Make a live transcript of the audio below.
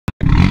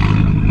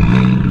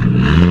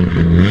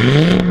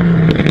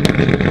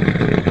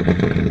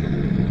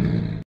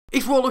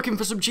we're all looking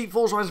for some cheap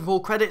Forza Horizon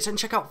 4 credits, and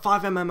check out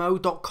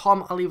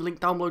 5mmo.com. I'll leave a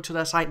link down below to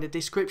their site in the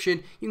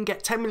description. You can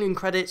get 10 million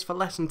credits for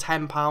less than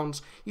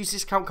 £10. Use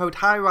discount code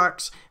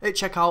Hyrax at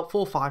checkout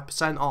for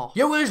 5% off.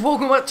 Yo guys,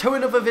 welcome back to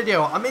another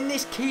video. I'm in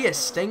this Kia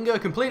Stinger,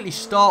 completely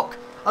stock.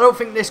 I don't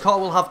think this car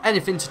will have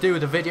anything to do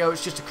with the video,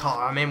 it's just a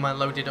car I'm in when I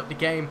loaded up the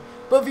game.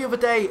 But the other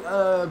day,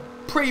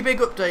 pretty big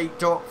update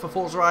dropped for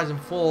Forza Horizon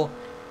 4.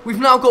 We've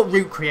now got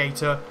Route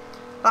Creator.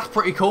 That's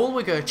pretty cool,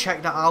 we're going to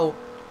check that out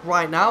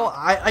right now.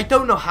 I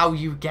don't know how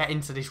you get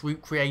into this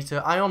Route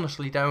Creator, I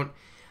honestly don't.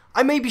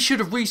 I maybe should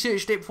have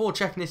researched it before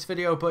checking this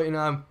video, but you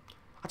know,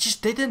 I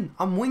just didn't.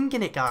 I'm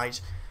winging it,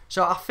 guys.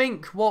 So I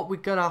think what we're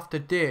going to have to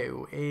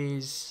do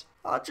is,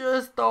 I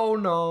just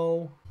don't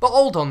know. But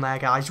hold on there,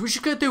 guys, we're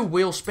just going to do a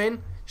wheel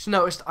spin. Just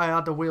noticed I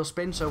had a wheel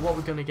spin, so what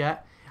we're going to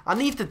get. I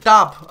need the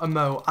dab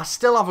emote. I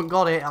still haven't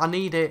got it. I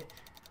need it.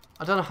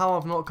 I don't know how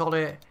I've not got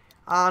it.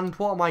 And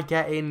what am I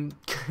getting?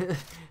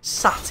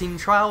 Satin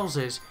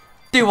trousers.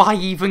 Do I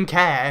even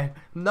care?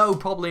 No,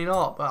 probably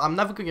not. But I'm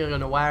never going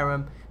to wear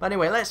them. But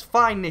anyway, let's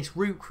find this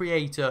Route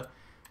Creator.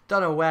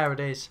 Don't know where it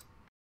is.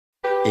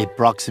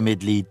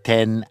 Approximately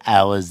 10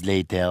 hours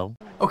later.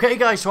 Okay,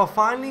 guys, so I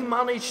finally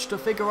managed to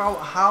figure out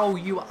how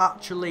you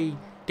actually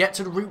get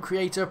to the Route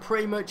Creator.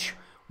 Pretty much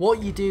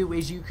what you do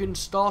is you can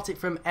start it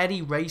from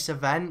any race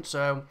event.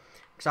 So,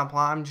 for example,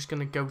 I'm just going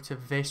to go to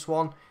this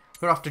one. I'm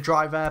going to have to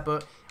drive there,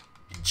 but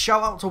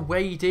shout out to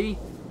Wadey.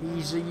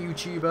 He's a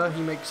YouTuber.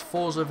 He makes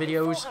Forza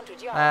videos.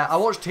 I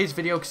watched his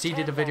video because he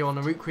did a video on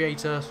the Route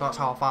Creator, so that's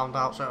how I found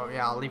out. So,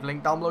 yeah, I'll leave a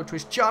link down below to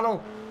his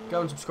channel.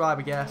 Go and subscribe,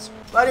 I guess.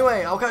 But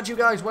anyway, I'll catch you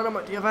guys when I'm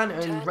at the event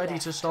and ready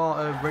to start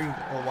a route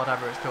or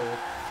whatever it's called.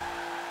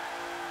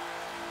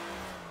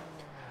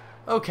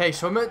 Okay,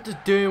 so I'm at the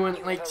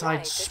Derwent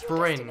Lakeside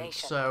Sprint,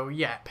 so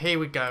yeah, here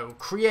we go.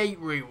 Create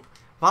route.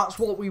 That's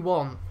what we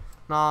want.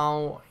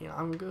 Now, you know,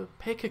 I'm going to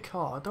pick a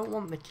car. I don't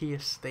want the Kia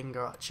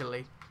Stinger,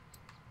 actually.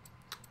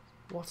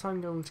 What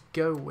I'm going to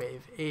go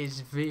with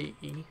is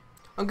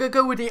I'm going to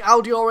go with the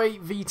Audi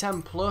R8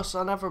 V10 Plus.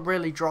 I never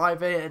really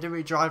drive it. I didn't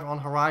really drive it on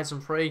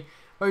Horizon 3. I've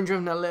only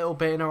driven a little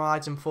bit in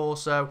Horizon 4,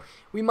 so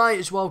we might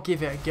as well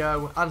give it a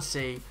go and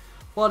see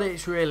what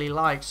it's really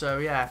like. So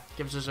yeah,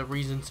 gives us a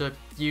reason to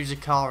use a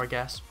car, I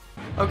guess.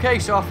 Okay,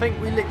 so I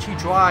think we literally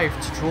drive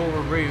to draw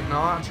a route.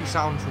 Now that actually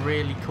sounds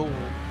really cool.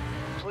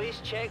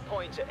 Place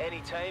checkpoints at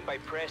any time by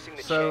pressing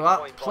the so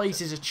checkpoint that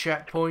places a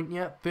checkpoint.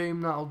 Yep, boom,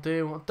 that'll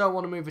do. I don't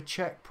want to move a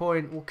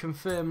checkpoint. We'll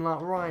confirm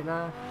that right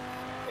now.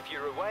 If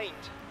you rewind,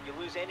 you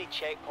lose any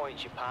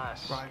checkpoints you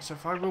pass. Right, so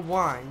if I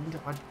rewind,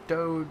 I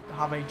don't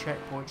have a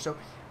checkpoint. So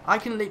I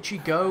can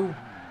literally go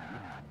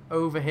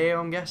over here,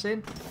 I'm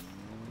guessing.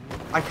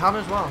 I can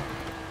as well.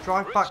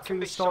 Drive back through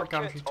the start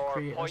gantry to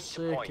create a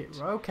circuit.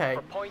 Okay,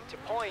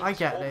 I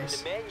get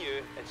this. The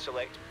menu and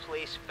select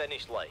place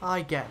finish line.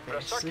 I get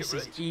this. This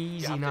is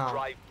easy now. To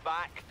drive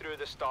back through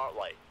the start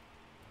line.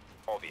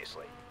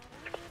 Obviously.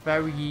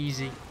 Very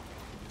easy.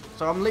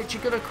 So I'm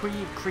literally gonna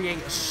create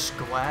a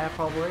square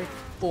probably.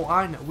 Oh,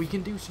 I know. We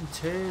can do some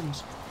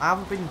turns. I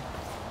haven't been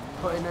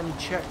putting any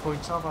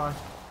checkpoints, have I?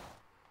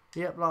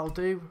 Yep, that'll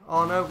do.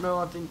 Oh no,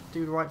 I didn't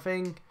do the right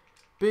thing.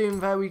 Boom,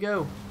 there we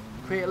go.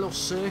 Create a little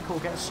circle,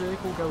 get a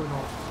circle going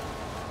on.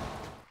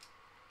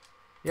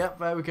 Yep,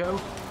 there we go.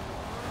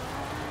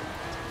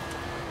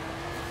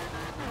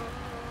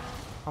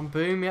 And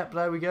boom, yep,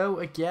 there we go.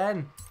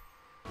 Again.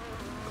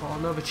 Got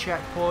another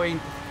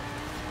checkpoint.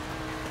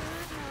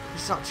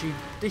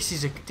 This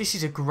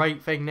is a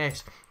great thing,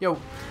 this. Yo,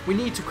 we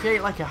need to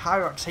create like a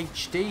Hyrax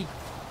HD.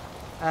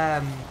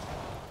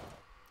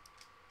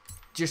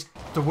 Just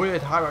the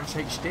word Hyrax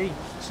HD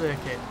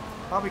circuit.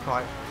 That'll be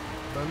quite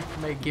fun.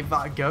 May give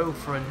that a go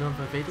for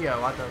another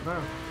video, I don't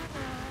know.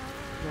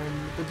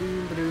 Then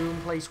badoom,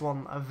 place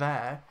one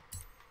there.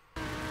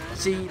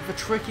 See, the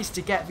trick is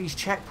to get these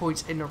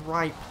checkpoints in the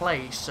right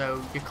place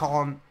so you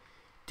can't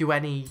do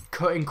any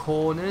cutting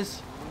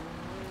corners.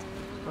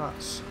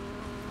 That's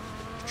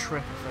the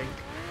trick, I think.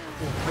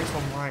 Oh, place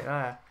one right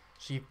there.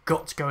 So you've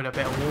got to go in a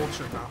bit of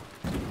water now.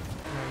 And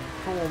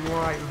put one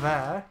right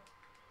there.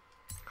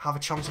 Have a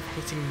chance of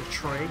hitting the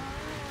tree.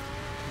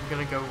 I'm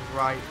gonna go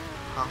right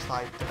past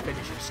like the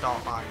finish and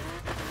start line.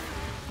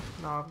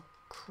 Now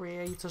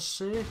create a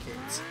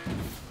circuit,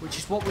 which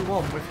is what we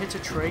want. We've hit a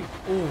tree.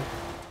 Oh,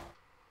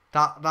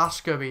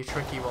 that's gonna be a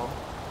tricky one.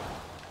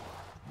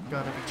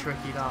 Gonna be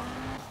tricky, that.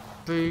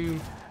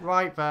 Boom,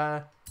 right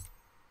there.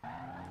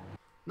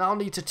 Now I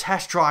need to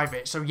test drive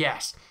it. So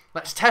yes,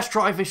 let's test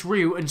drive this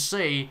route and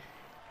see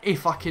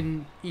if I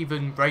can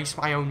even race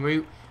my own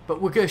route.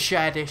 But we're gonna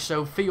share this,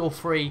 so feel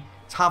free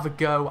to have a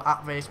go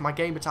at this. My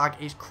gamer tag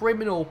is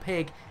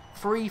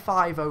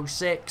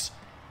criminalpig3506.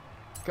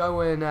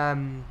 Go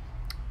and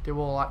do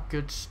all that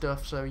good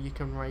stuff so you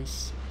can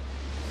race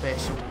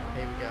this. Ooh,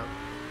 here we go.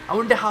 I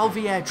wonder how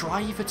the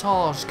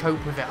drivatars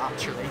cope with it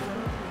actually.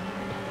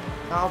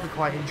 That'll be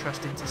quite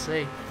interesting to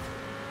see.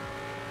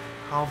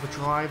 How the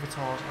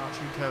drivatars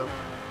actually cope.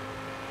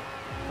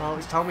 Well,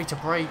 it's telling me to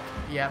brake.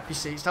 Yeah, you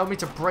see, it's telling me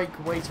to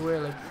brake way too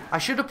early. I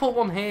should have put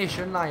one here,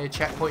 shouldn't I? A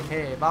checkpoint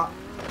here. That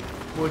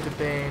would have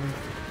been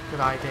a good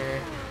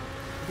idea.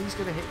 He's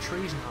going to hit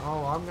trees now.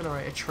 Oh, I'm going to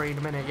hit a tree in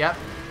a minute. Yep.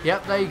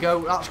 Yep, there you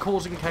go. That's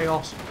causing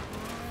chaos.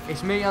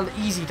 It's me and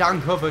Easy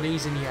Dan Coven.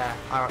 He's in the air.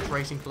 Hyrax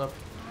Racing Club.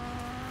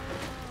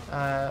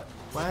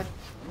 Where?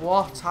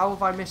 What? How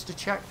have I missed a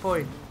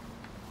checkpoint?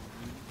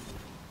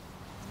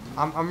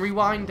 I'm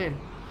rewinding.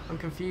 I'm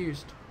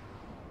confused.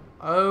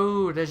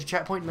 Oh, there's a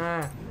checkpoint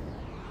there.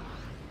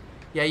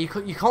 Yeah, you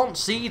can't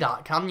see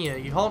that, can you?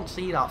 You can't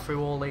see that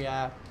through all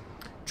the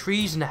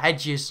trees and the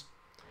hedges.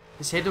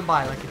 It's hidden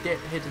by like a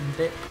hidden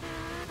dip.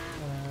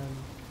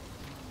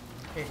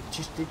 It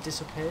just did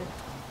disappear.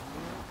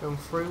 Going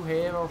through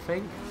here, I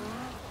think.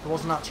 There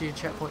wasn't actually a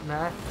checkpoint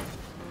there.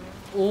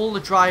 All the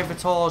driver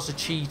tours are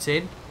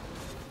cheating.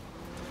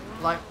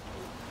 Like,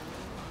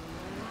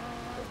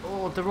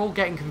 oh, they're all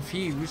getting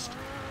confused.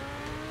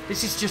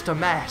 This is just a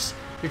mess.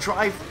 The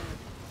drive,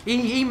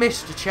 he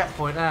missed a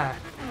checkpoint there.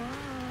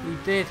 He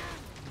did.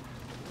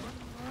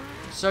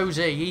 So's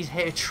he. He's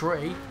hit a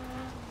tree.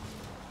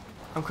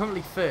 I'm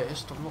currently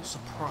first. I'm not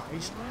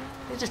surprised.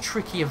 It's a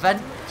tricky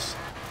event, this.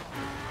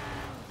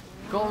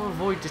 Got to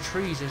avoid the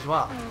trees as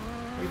well.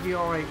 Maybe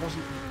R8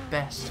 wasn't the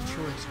best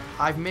choice.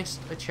 I've missed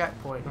a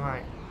checkpoint.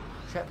 Right.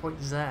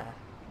 Checkpoint's there.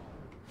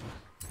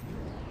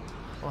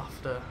 We'll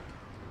have to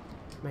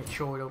make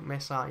sure we don't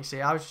miss that. You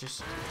see, I was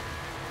just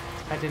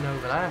heading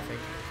over there, I think.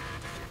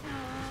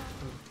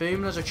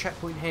 Boom, there's a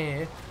checkpoint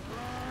here.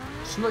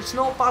 It's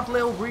not a bad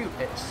little route,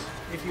 this.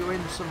 If you're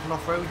in something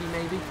off-roady,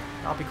 maybe.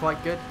 That'll be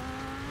quite good.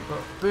 But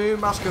boom,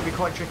 that's going to be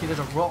quite tricky. There's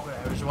a rock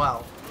there as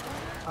well.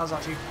 That's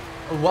actually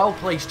a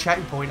well-placed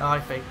checkpoint, I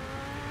think.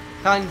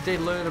 Kind of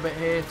did learn a bit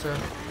here to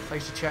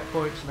place the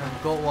checkpoints, and then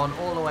got one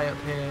all the way up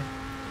here,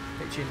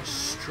 pitching a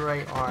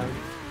straight line.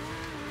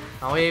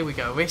 Now here we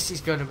go. This is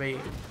going to be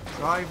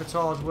driver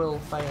tours will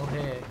fail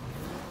here.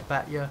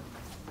 Bet you.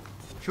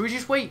 Should we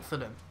just wait for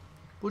them?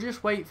 We'll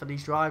just wait for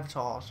these driver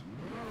tours.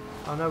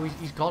 Oh no,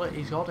 he's got it.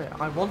 He's got it.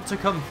 I want to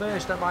come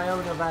first at my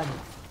own event.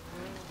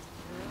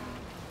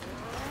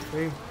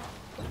 Boom.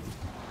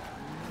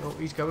 Oh,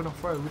 he's going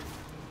off road.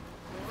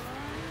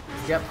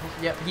 Yep,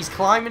 he's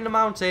climbing the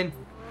mountain.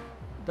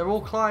 They're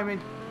all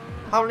climbing.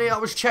 Apparently that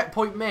was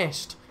checkpoint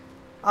missed.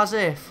 As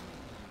if.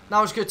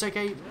 Now it's going to take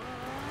 8.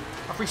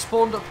 I've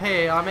respawned up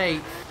here, I'm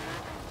 8th.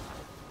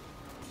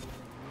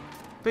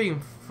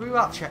 Boom, through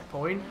that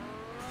checkpoint.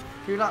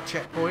 Through that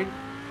checkpoint.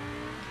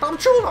 But I'm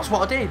sure that's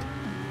what I did.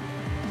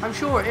 I'm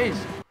sure it is.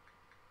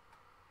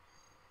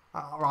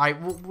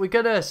 Alright, we're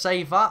going to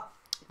save that.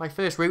 My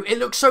first route. It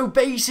looks so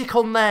basic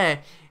on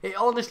there. It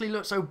honestly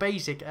looks so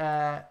basic.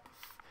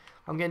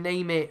 I'm going to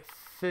name it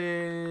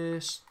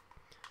first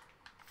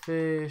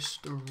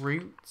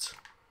route.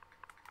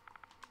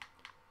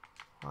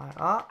 Like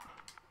that.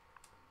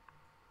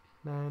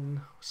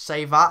 Then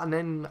save that, and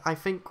then I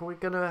think we're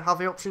going to have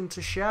the option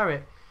to share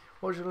it.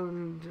 What should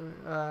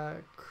I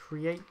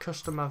create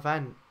custom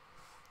event?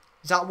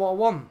 Is that what I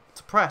want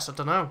to press? I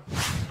don't know.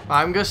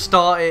 Right, I'm going to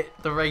start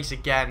the race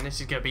again. This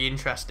is going to be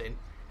interesting.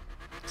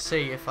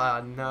 See if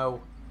I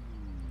know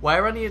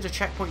where any of the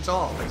checkpoints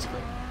are,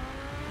 basically.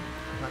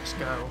 Let's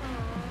go.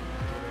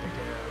 Give it a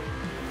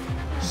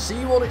go.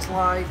 See what it's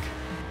like.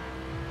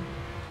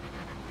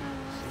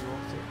 See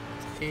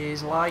what it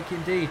is like,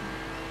 indeed.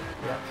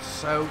 Yep,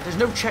 so there's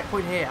no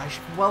checkpoint here. I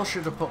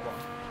should have put one.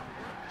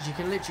 Because you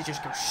can literally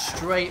just go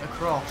straight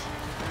across.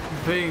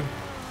 Boom.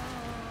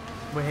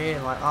 We're here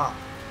like that.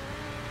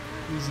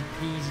 Easy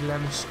peasy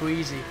lemon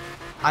squeezy.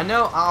 I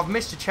know I've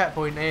missed a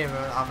checkpoint here,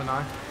 haven't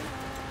I?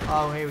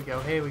 Oh, here we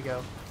go, here we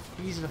go.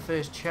 These are the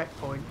first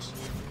checkpoints.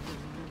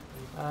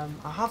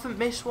 I haven't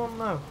missed one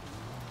though.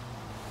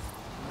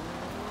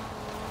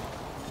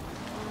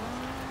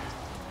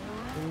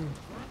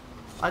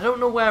 I don't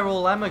know where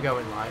all them are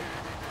going like.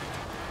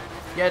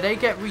 Yeah, they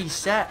get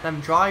reset,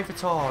 them driver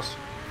tours.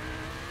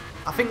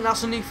 I think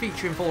that's a new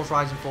feature in Forza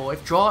Horizon 4.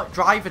 If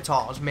driver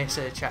tours miss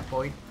a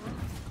checkpoint,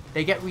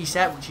 they get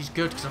reset, which is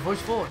good, because I've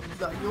always thought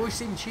that you always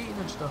see them cheating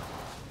and stuff.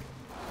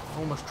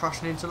 Almost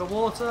crashing into the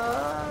water.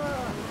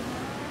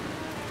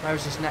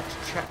 Where's this next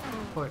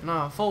checkpoint?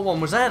 No, I thought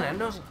one was there then,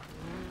 doesn't it?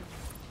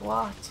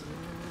 What?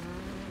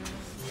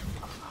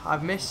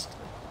 I've missed.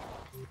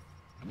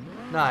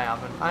 No, I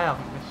haven't. I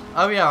haven't missed.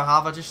 Oh yeah, I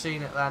have. I just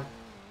seen it then.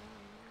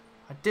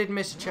 I did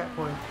miss a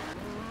checkpoint.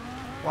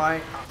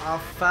 Why? I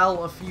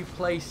fell a few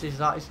places.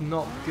 That is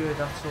not good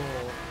at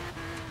all.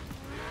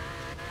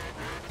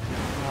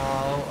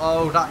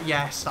 Oh, that,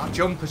 yes, that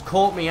jump has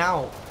caught me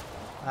out.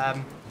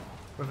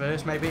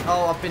 Reverse maybe.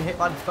 Oh, I've been hit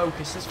by the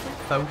focus. This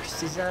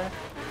focus is there.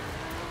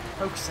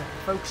 Focus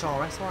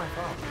RS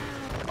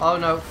life. Oh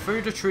no,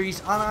 through the trees,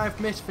 and I've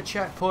missed the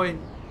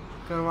checkpoint.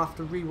 Gonna have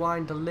to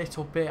rewind a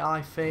little bit,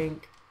 I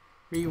think.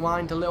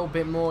 Rewind a little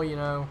bit more, you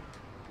know.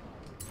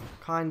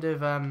 Kind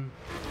of,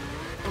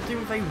 not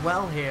doing very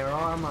well here,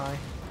 am I?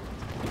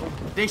 Oh,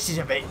 this is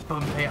a bit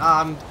bumpy.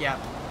 Yeah.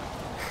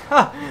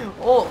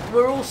 Oh,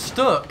 we're all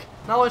stuck.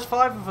 Now there's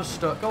 5 of us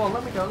stuck. Go on,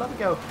 let me go, let me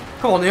go.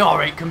 Come on, the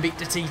R8 can beat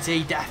the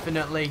TT,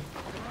 definitely.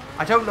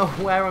 I don't know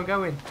where I'm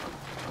going.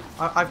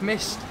 I've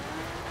missed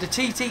The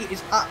TT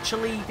is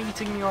actually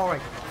beating the RA.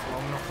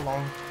 Not for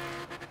long.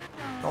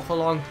 Not for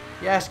long.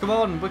 Yes, come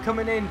on. We're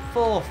coming in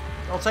 4th.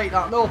 I'll take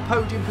that. No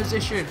podium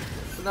position.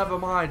 But never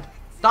mind.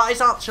 That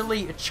is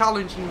actually a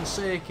challenging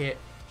circuit.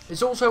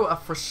 It's also a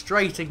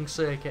frustrating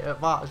circuit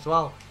at that as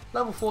well.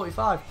 Level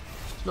 45.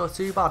 It's not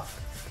too bad.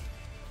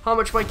 How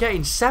much am I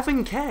getting?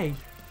 7k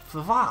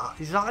for that?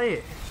 Is that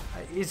it?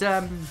 Is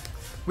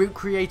Route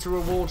Creator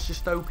Rewards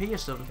just OP or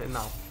something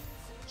now?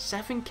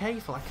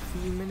 7k for like a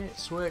few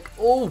minutes work.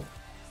 Oh,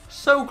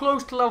 so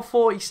close to level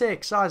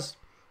 46. That's a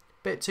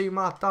bit too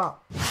mad, that.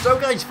 So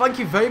guys, thank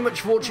you very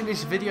much for watching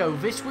this video.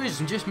 This was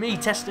just me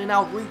testing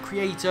out Route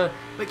Creator.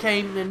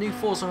 Became the new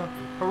Forza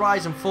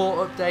Horizon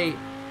 4 update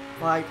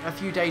like a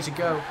few days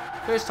ago.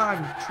 First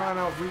time trying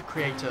out Route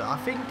Creator. I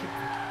think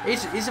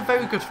it's a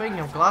very good thing.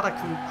 I'm glad I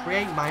can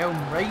create my own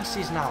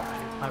races now,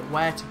 like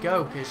where to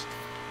go, because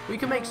we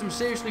can make some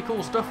seriously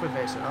cool stuff with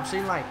this. And I've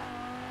seen like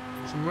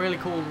some really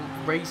cool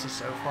races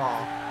so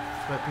far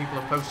that people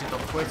have posted on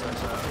Twitter.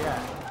 So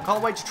yeah,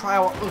 can't wait to try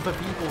out other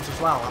people's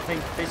as well. I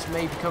think this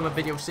may become a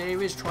video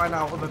series, trying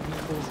out other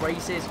people's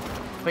races.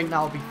 I think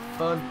that'll be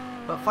fun.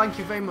 But thank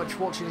you very much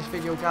for watching this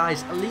video,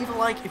 guys. Leave a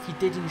like if you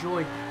did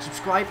enjoy.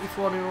 Subscribe if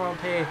you're new around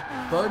here.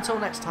 But until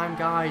next time,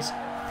 guys,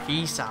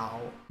 peace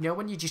out. You know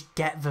when you just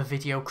get the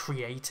video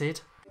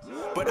created?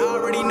 But I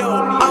already know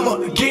I'ma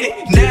get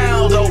it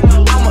now, though.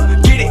 I'ma